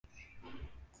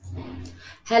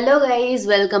Hello guys,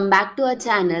 welcome back to our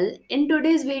channel. In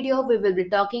today's video, we will be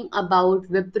talking about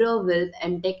Wipro WILP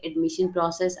mtech admission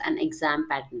process and exam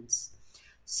patterns.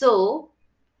 So,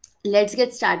 let's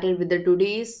get started with the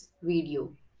today's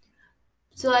video.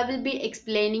 So, I will be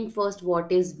explaining first what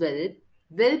is WILP.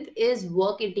 WILP is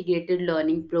Work Integrated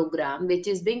Learning Program which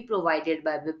is being provided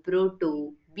by Wipro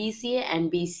to BCA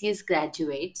and BCS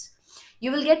graduates.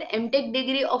 You will get mtech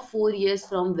degree of 4 years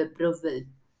from Wipro WILP.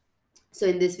 So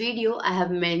in this video, I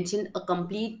have mentioned a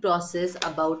complete process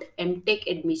about MTech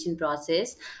admission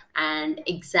process and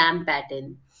exam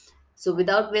pattern. So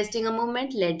without wasting a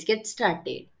moment, let's get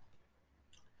started.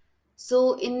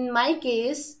 So in my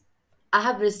case, I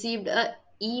have received a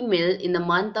email in the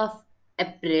month of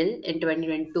April in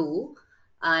 2022,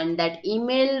 and that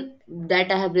email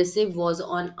that I have received was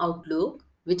on Outlook,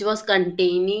 which was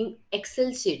containing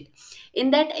Excel sheet.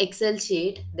 In that Excel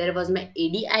sheet, there was my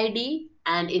ADID,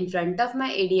 and in front of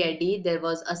my ADID, there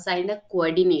was assigned a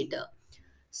coordinator.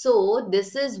 So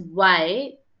this is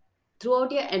why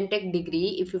throughout your MTech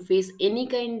degree, if you face any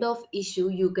kind of issue,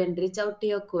 you can reach out to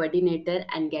your coordinator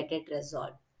and get it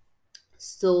resolved.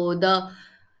 So the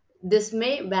this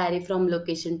may vary from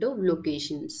location to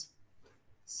locations.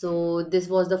 So this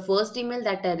was the first email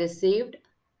that I received.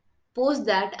 Post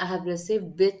that, I have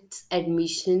received BITS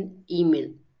admission email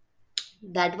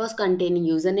that was containing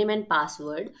username and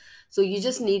password. So you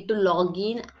just need to log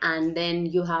in, and then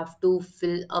you have to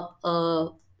fill up a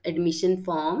admission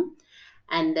form,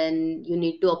 and then you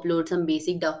need to upload some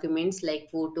basic documents like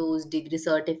photos, degree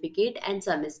certificate, and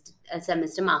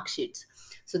semester mark sheets.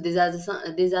 So these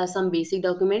are some basic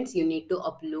documents you need to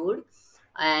upload,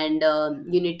 and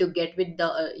you need to get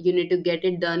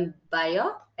it done by a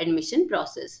admission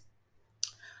process.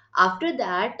 After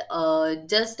that,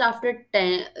 just after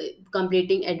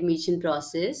completing admission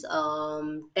process,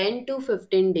 10 to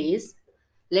 15 days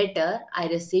later, I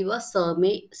receive a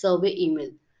survey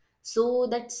email. So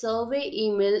that survey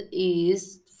email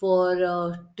is for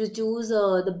to choose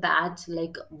the batch,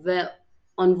 like where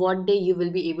on what day you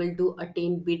will be able to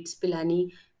attain bits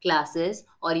pilani classes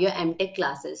or your mtech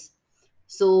classes.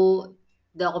 So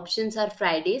the options are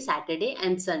Friday, Saturday,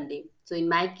 and Sunday. So in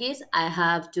my case, I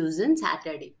have chosen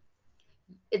Saturday.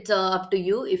 It's up to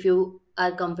you. If you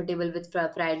are comfortable with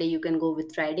Friday, you can go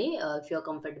with Friday. If you're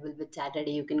comfortable with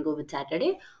Saturday, you can go with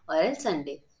Saturday or else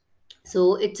Sunday.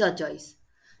 So it's a choice.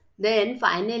 Then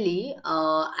finally,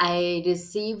 I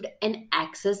received an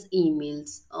access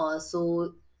emails.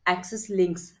 So access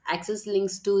links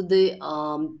to the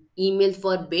email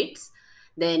for bits,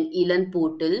 then Elan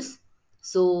portals.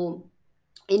 So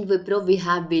in Wipro, we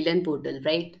have Villain portal,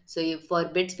 right? So for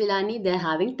Bits Pilani, they're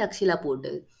having Takshila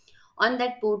portal. On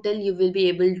that portal, you will be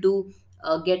able to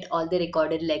get all the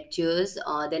recorded lectures,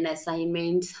 then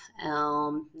assignments,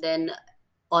 then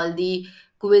all the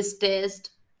quiz test,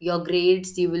 your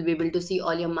grades. You will be able to see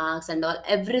all your marks and all.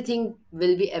 Everything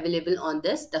will be available on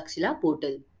this Takshila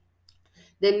portal.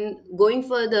 Then going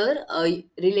further,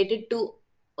 related to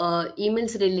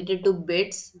emails related to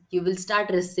bits, you will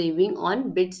start receiving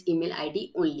on bits email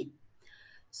ID only.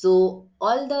 So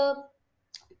all the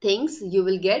things you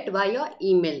will get via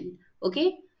email.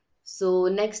 Okay. So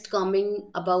next,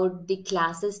 coming about the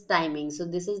classes timing. So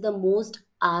this is the most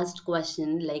asked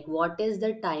question, like what is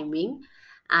the timing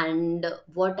and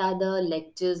what are the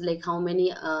lectures, like how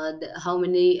many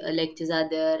lectures are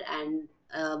there, and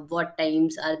what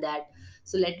times are that.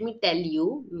 So let me tell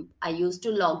you, I used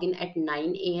to log in at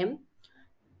 9 a.m.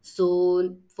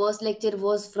 So first lecture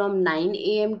was from 9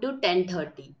 a.m. to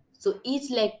 10:30. So each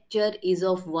lecture is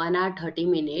of 1 hour 30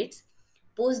 minutes.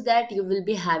 Post that, you will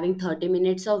be having 30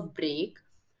 minutes of break.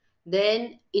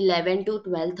 Then 11 to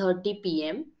 12:30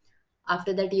 p.m.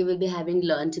 After that, you will be having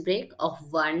lunch break of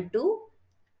 1 to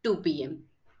 2 p.m.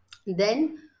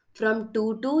 Then from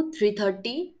 2 to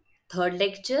 3:30, third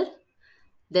lecture,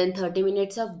 then 30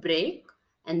 minutes of break,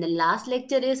 and the last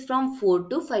lecture is from 4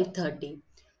 to 5:30.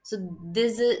 So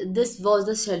this was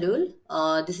the schedule.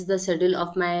 This is the schedule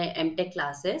of my mtech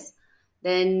classes.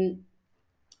 Then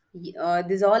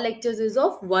these all lectures is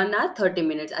of 1 hour 30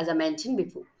 minutes, as I mentioned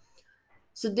before.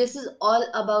 So this is all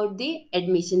about the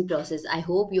admission process. I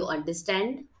hope you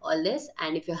understand all this,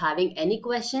 and if you're having any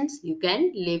questions, you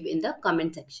can leave in the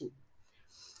comment section.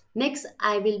 Next,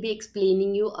 I will be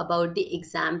explaining you about the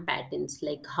exam patterns,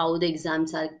 like how the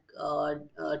exams are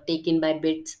taken by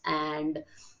bits, and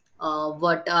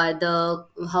what are the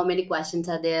how many questions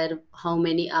are there, how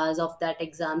many hours of that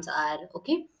exams are.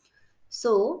 Okay,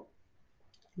 so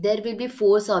there will be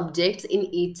four subjects in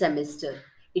each semester.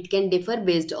 It can differ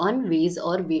based on wase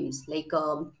or wims. Like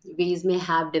wase may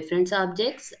have different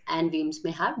subjects and wims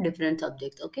may have different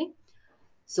subjects. Okay,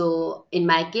 So in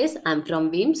my case, I'm from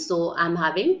WIMS, so I'm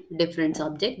having different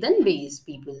subject than these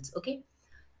people's. Okay.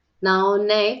 Now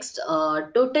next,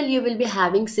 total you will be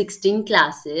having 16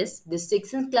 classes. The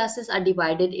 16 classes are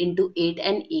divided into 8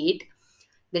 and 8.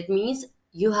 That means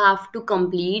you have to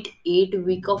complete 8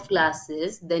 week of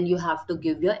classes. Then you have to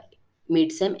give your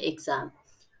mid-sem exam.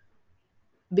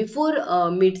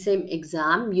 Before mid-sem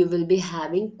exam, you will be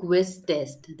having quiz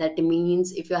test. That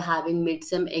means if you're having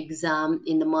mid-sem exam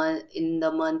in the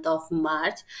month of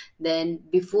March, then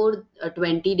before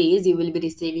 20 days you will be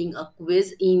receiving a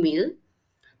quiz email.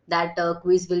 That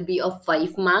quiz will be of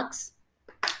 5 marks.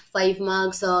 5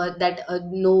 marks, that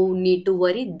no need to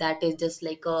worry, that is just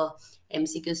like a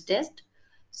MCQs test.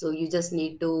 So you just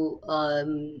need to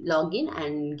log in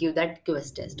and give that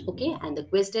quiz test. Okay, and the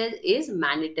quiz test is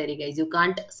mandatory, guys, you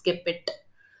can't skip it.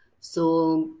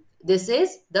 So this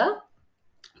is the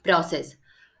process.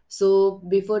 So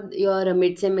before your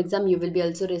mid-sem exam, you will be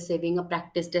also receiving a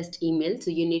practice test email.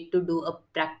 So you need to do a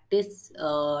practice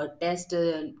test.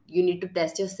 You need to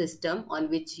test your system on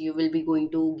which you will be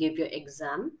going to give your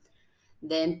exam.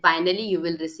 Then finally, you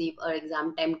will receive our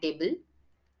exam timetable,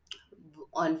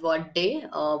 on what day,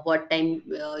 what time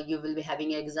you will be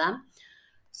having exam.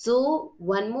 So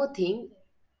one more thing,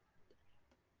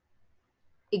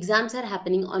 exams are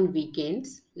happening on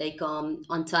weekends, like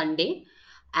on Sunday,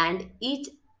 and each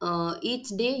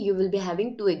day you will be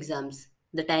having two exams.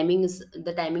 The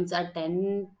timings are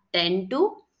 10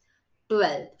 to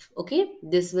 12. Okay,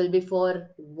 this will be for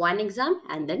one exam,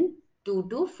 and then 2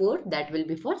 to 4, that will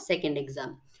be for second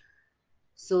exam.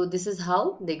 So this is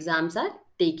how the exams are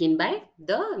taken by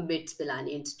the BITS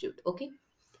Pilani Institute. Okay.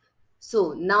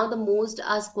 So now the most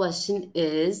asked question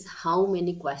is how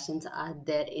many questions are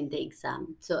there in the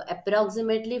exam? So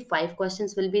approximately 5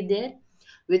 questions will be there,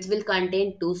 which will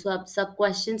contain two sub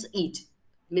questions each.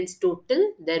 Means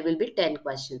total there will be 10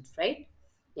 questions, right?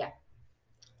 Yeah.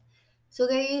 So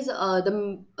guys,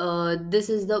 the this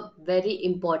is the very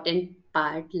important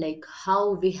part, like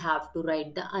how we have to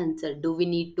write the answer. Do we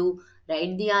need to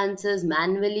write the answers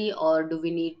manually, or do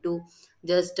we need to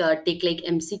just take like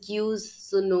MCQs?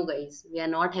 So no, guys, we are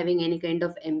not having any kind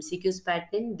of MCQs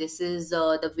pattern. This is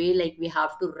the way, like we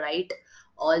have to write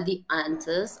all the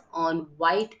answers on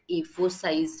white A4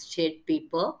 size sheet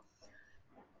paper.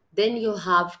 Then you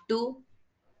have to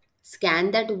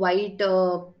scan that white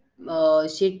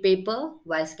sheet paper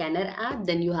via scanner app.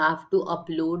 Then you have to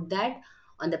upload that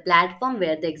on the platform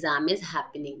where the exam is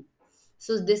happening.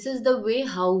 So this is the way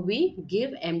how we give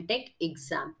mtech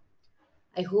exam.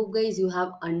 I hope guys you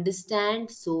have understand.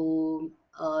 So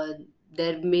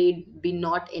there may be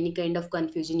not any kind of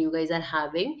confusion you guys are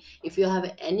having. If you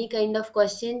have any kind of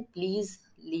question, please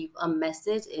leave a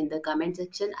message in the comment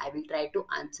section, I will try to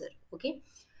answer. Okay,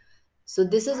 so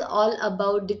this is all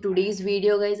about the today's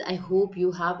video, guys. I hope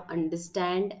you have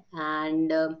understand,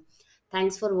 and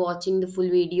thanks for watching the full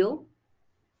video.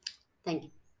 Thank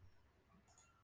you.